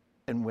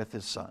and with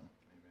His Son.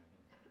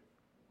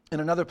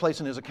 In another place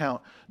in his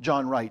account,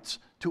 John writes,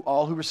 to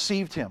all who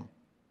received Him,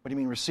 What do you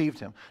mean received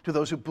him? To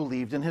those who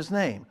believed in his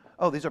name.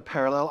 Oh, these are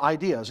parallel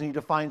ideas. And he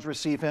defines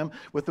receive him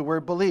with the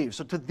word believe.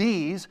 So to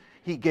these,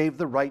 he gave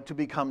the right to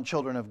become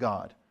children of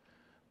God.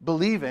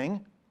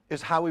 Believing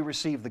is how we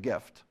receive the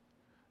gift.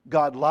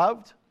 God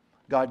loved,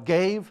 God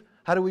gave.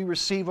 How do we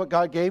receive what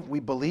God gave?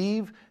 We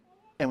believe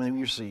and we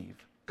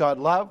receive. God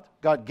loved,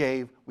 God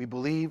gave, we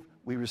believe,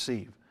 we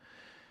receive.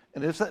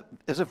 And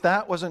as if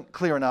that wasn't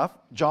clear enough,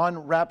 John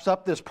wraps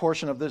up this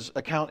portion of this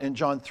account in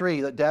John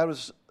 3 that Dad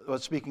was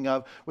speaking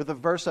of with a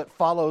verse that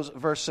follows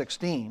verse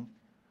 16.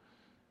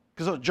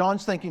 Because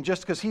John's thinking,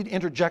 just because he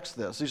interjects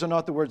this, these are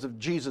not the words of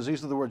Jesus,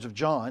 these are the words of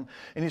John.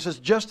 And he says,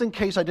 just in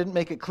case I didn't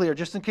make it clear,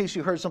 just in case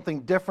you heard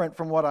something different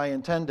from what I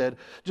intended,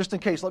 just in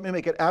case, let me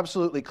make it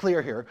absolutely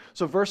clear here.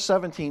 So verse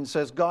 17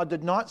 says, God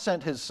did not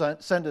send his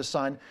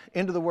son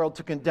into the world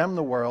to condemn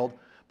the world,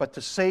 but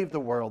to save the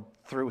world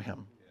through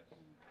him.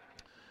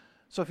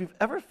 So if you've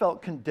ever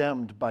felt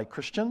condemned by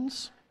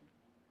Christians,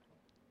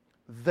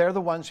 they're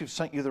the ones who've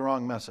sent you the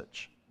wrong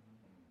message.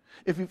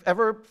 If you've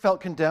ever felt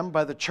condemned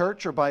by the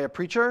church or by a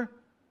preacher,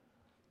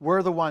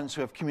 we're the ones who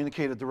have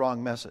communicated the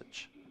wrong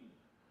message.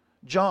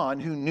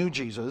 John, who knew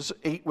Jesus,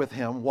 ate with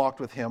him,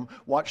 walked with him,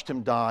 watched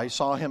him die,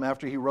 saw him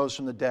after he rose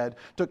from the dead,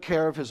 took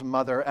care of his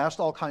mother, asked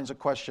all kinds of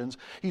questions.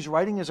 He's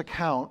writing his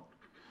account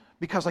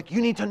because,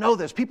 you need to know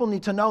this. People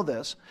need to know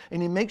this.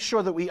 And he makes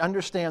sure that we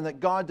understand that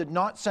God did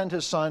not send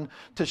his son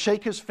to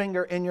shake his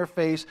finger in your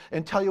face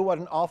and tell you what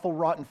an awful,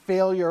 rotten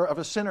failure of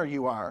a sinner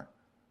you are.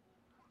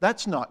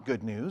 That's not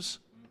good news.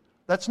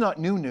 That's not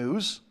new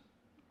news.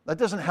 That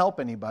doesn't help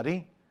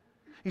anybody.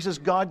 He says,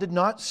 God did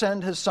not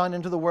send his son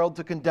into the world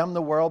to condemn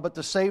the world, but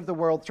to save the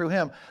world through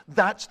him.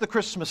 That's the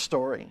Christmas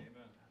story. Amen.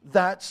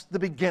 That's the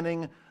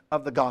beginning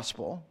of the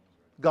gospel.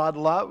 God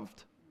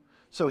loved,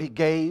 so he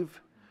gave.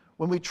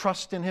 When we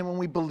trust in him, when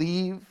we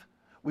believe,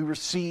 we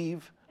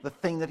receive the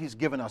thing that he's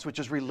given us, which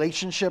is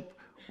relationship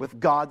with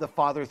God the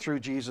Father through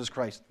Jesus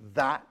Christ.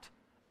 That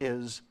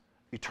is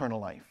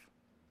eternal life.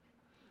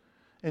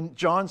 And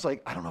John's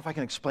like, I don't know if I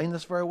can explain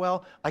this very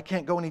well. I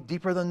can't go any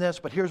deeper than this,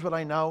 but here's what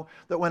I know.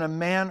 That when a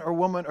man or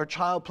woman or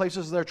child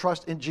places their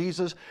trust in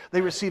Jesus,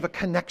 they receive a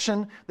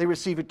connection. They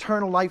receive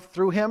eternal life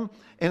through him,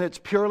 and it's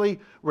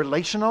purely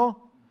relational.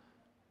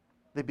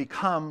 They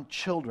become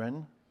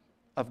children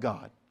of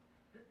God.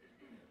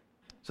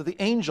 So the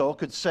angel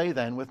could say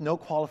then, with no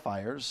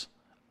qualifiers,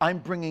 I'm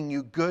bringing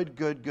you good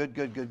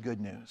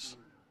news.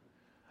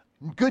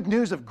 Good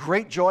news of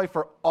great joy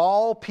for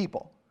all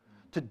people.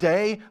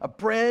 Today, a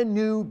brand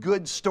new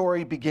good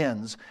story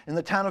begins. In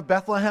the town of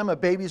Bethlehem, a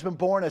baby's been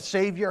born, a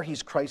Savior.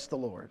 He's Christ the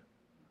Lord.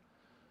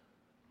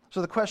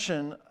 So the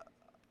question,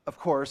 of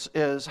course,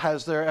 is,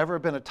 has there ever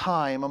been a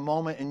time, a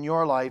moment in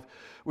your life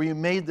where you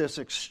made this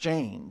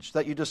exchange,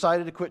 that you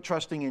decided to quit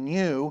trusting in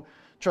you,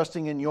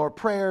 trusting in your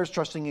prayers,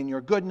 trusting in your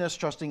goodness,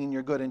 trusting in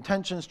your good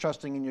intentions,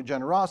 trusting in your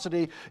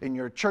generosity, in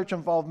your church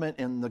involvement,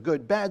 in the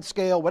good-bad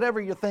scale, whatever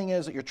your thing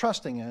is that you're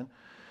trusting in,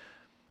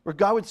 where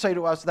God would say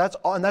to us, that's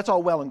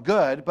all well and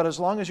good, but as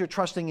long as you're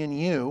trusting in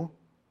you,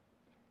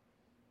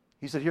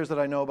 he said, here's what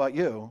I know about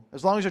you.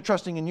 As long as you're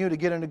trusting in you to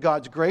get into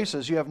God's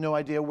graces, you have no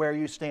idea where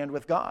you stand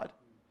with God.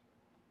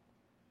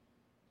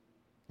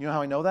 You know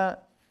how I know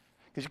that?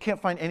 Because you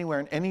can't find anywhere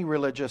in any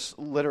religious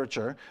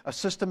literature a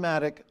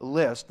systematic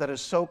list that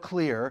is so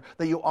clear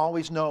that you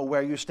always know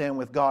where you stand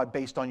with God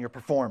based on your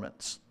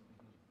performance.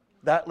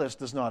 That list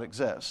does not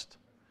exist.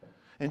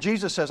 And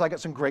Jesus says, I got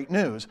some great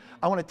news.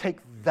 I want to take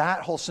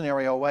that whole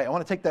scenario away. I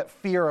want to take that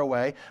fear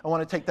away. I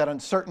want to take that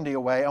uncertainty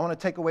away. I want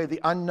to take away the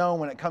unknown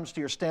when it comes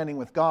to your standing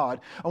with God.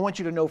 I want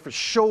you to know for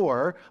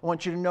sure, I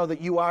want you to know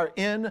that you are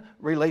in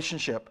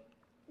relationship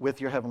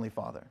with your Heavenly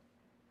Father.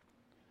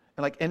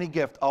 And like any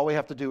gift, all we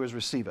have to do is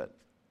receive it.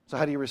 So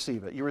how do you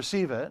receive it? You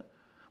receive it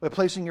by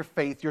placing your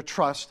faith, your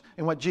trust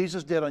in what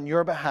Jesus did on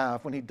your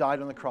behalf when he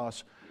died on the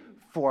cross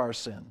for our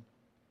sin.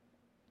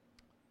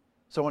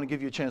 So I want to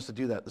give you a chance to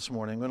do that this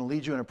morning. I'm going to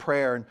lead you in a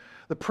prayer. And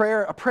a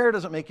prayer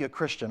doesn't make you a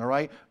Christian, all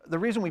right? The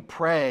reason we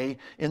pray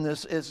in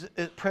this is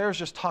prayer is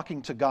just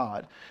talking to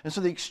God. And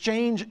so the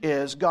exchange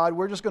is, God,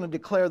 we're just going to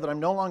declare that I'm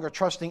no longer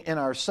trusting in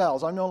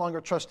ourselves. I'm no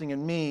longer trusting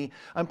in me.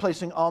 I'm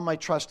placing all my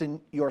trust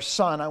in your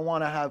Son. I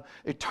want to have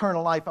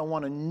eternal life. I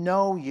want to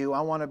know you.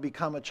 I want to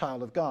become a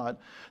child of God.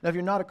 Now, if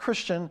you're not a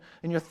Christian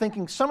and you're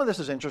thinking some of this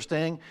is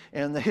interesting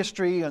and the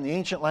history and the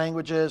ancient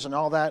languages and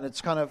all that, and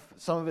it's kind of,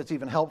 some of it's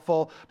even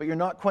helpful, but you're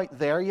not quite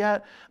there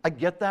yet, I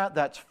get that.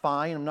 That's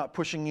fine. I'm not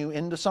pushing you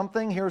into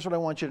something. Here's what I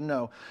want you to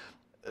know.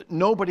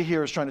 Nobody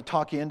here is trying to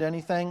talk you into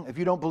anything. If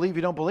you don't believe,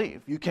 you don't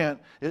believe. You can't,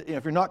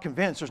 if you're not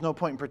convinced, there's no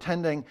point in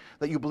pretending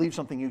that you believe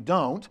something you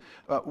don't.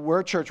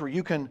 We're a church where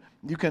you can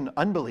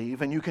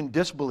unbelieve and you can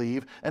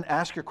disbelieve and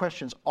ask your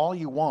questions all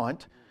you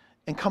want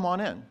and come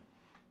on in.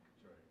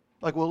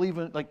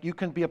 Like you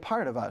can be a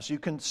part of us. You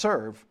can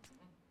serve.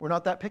 We're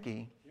not that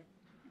picky.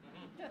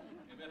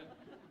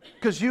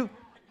 Because you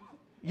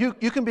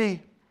can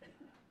be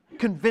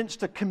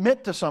convinced to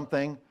commit to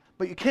something,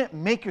 but you can't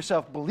make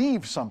yourself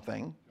believe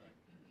something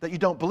that you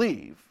don't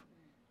believe.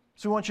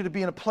 So we want you to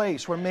be in a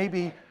place where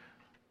maybe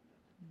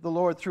the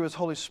Lord, through His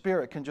Holy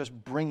Spirit, can just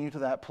bring you to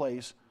that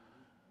place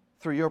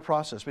through your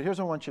process. But here's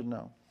what I want you to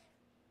know.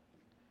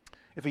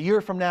 If a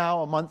year from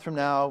now, a month from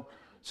now,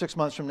 6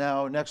 months from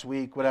now, next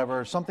week,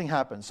 whatever, something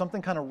happens,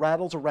 something kind of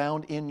rattles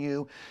around in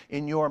you,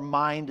 in your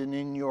mind and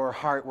in your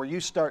heart, where you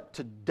start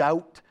to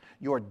doubt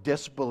your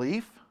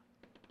disbelief,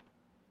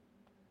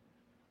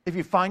 if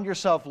you find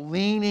yourself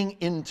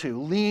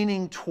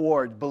leaning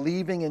toward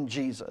believing in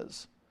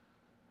Jesus,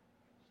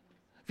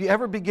 if you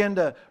ever begin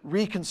to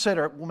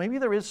reconsider, well, maybe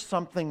there is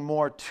something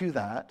more to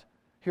that,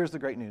 here's the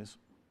great news.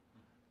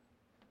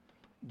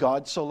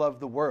 God so loved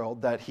the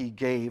world that He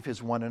gave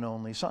His one and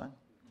only Son.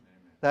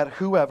 That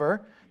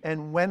whoever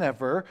and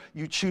whenever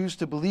you choose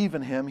to believe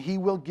in Him, He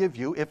will give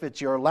you, if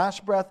it's your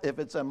last breath, if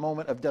it's a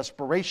moment of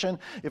desperation,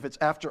 if it's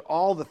after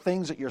all the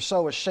things that you're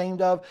so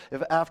ashamed of,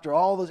 if after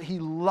all this, He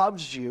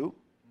loves you,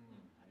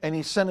 and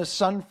He sent His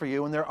Son for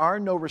you, and there are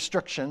no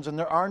restrictions, and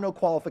there are no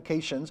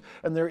qualifications,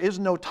 and there is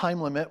no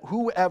time limit.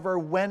 Whoever,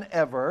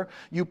 whenever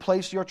you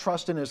place your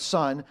trust in His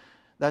Son,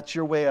 that's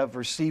your way of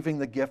receiving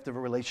the gift of a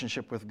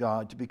relationship with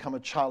God, to become a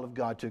child of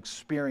God, to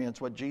experience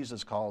what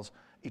Jesus calls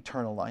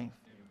eternal life.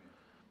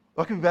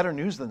 What could be better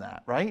news than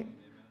that, right?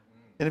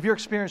 And if your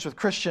experience with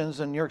Christians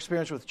and your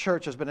experience with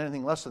church has been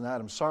anything less than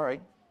that, I'm sorry.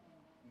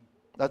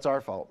 That's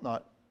our fault,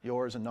 not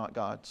yours and not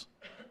God's.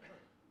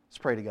 Let's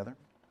pray together.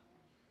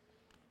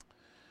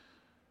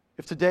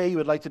 If today you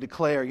would like to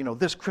declare,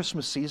 this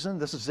Christmas season,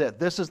 this is it.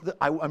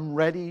 I'm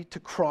ready to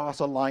cross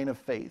a line of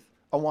faith.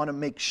 I want to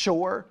make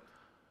sure.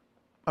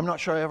 I'm not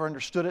sure I ever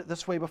understood it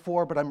this way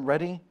before, but I'm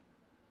ready.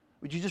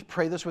 Would you just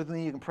pray this with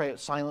me? You can pray it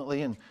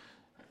silently, and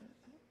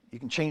you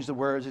can change the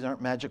words. These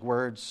aren't magic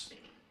words.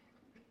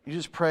 You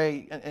just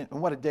pray, and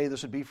what a day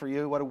this would be for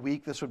you, what a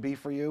week this would be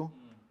for you,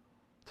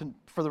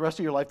 for the rest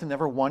of your life to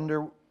never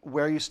wonder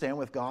where you stand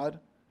with God.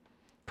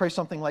 Pray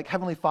something like,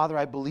 Heavenly Father,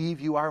 I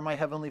believe you are my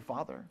Heavenly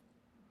Father.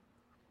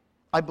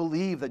 I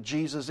believe that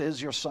Jesus is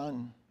your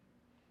Son.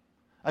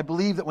 I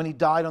believe that when He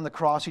died on the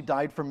cross, He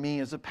died for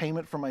me as a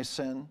payment for my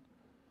sin.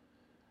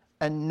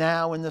 And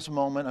now in this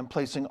moment, I'm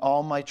placing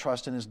all my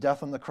trust in His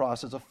death on the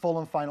cross as a full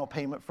and final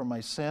payment for my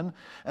sin.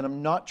 And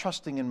I'm not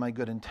trusting in my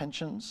good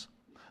intentions.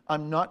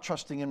 I'm not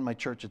trusting in my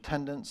church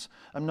attendance.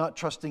 I'm not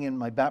trusting in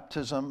my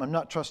baptism. I'm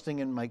not trusting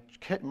in my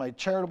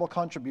charitable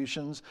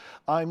contributions.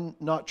 I'm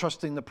not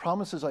trusting the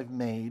promises I've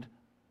made.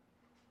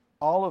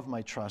 All of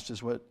my trust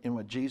is in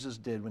what Jesus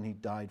did when He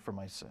died for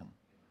my sin.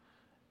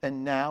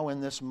 And now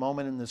in this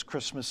moment, in this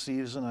Christmas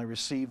season, I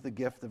receive the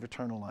gift of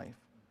eternal life.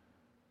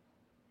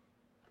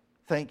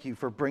 Thank you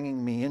for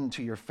bringing me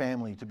into your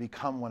family to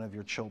become one of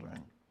your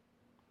children.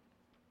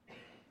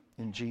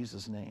 In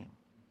Jesus' name.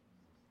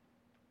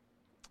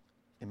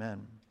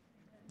 Amen.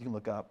 You can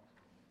look up.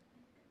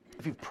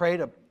 If you've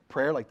prayed a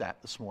prayer like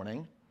that this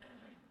morning,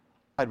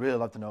 I'd really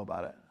love to know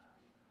about it.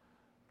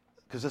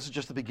 Because this is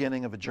just the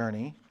beginning of a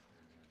journey.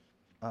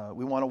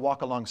 We want to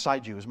walk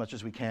alongside you as much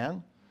as we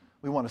can.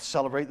 We want to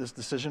celebrate this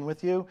decision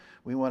with you.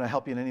 We want to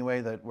help you in any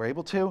way that we're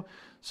able to.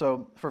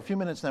 So for a few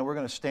minutes now, we're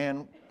going to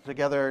stand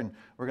together, and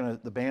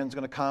the band's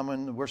going to come,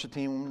 and the worship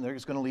team, they're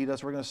just going to lead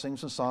us. We're going to sing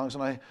some songs,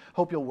 and I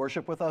hope you'll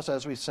worship with us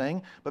as we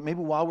sing. But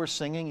maybe while we're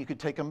singing, you could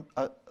take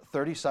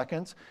 30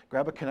 seconds,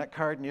 grab a Connect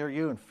card near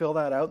you, and fill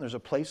that out. And there's a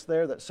place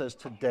there that says,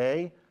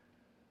 today,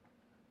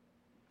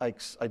 I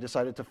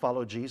decided to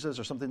follow Jesus,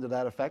 or something to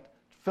that effect.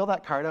 Fill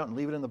that card out and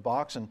leave it in the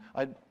box, and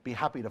I'd be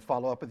happy to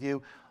follow up with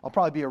you. I'll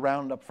probably be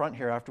around up front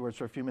here afterwards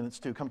for a few minutes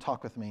too. Come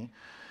talk with me.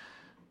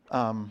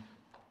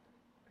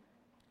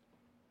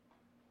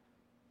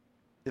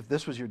 If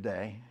this was your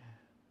day,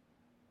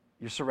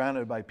 you're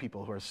surrounded by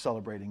people who are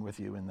celebrating with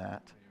you in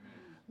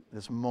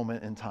this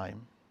moment in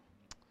time.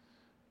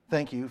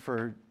 Thank you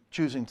for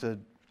choosing to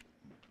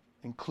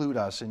include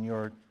us in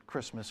your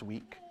Christmas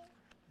week.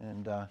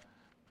 And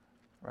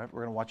we're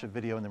going to watch a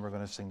video, and then we're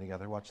going to sing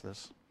together. Watch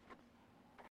this.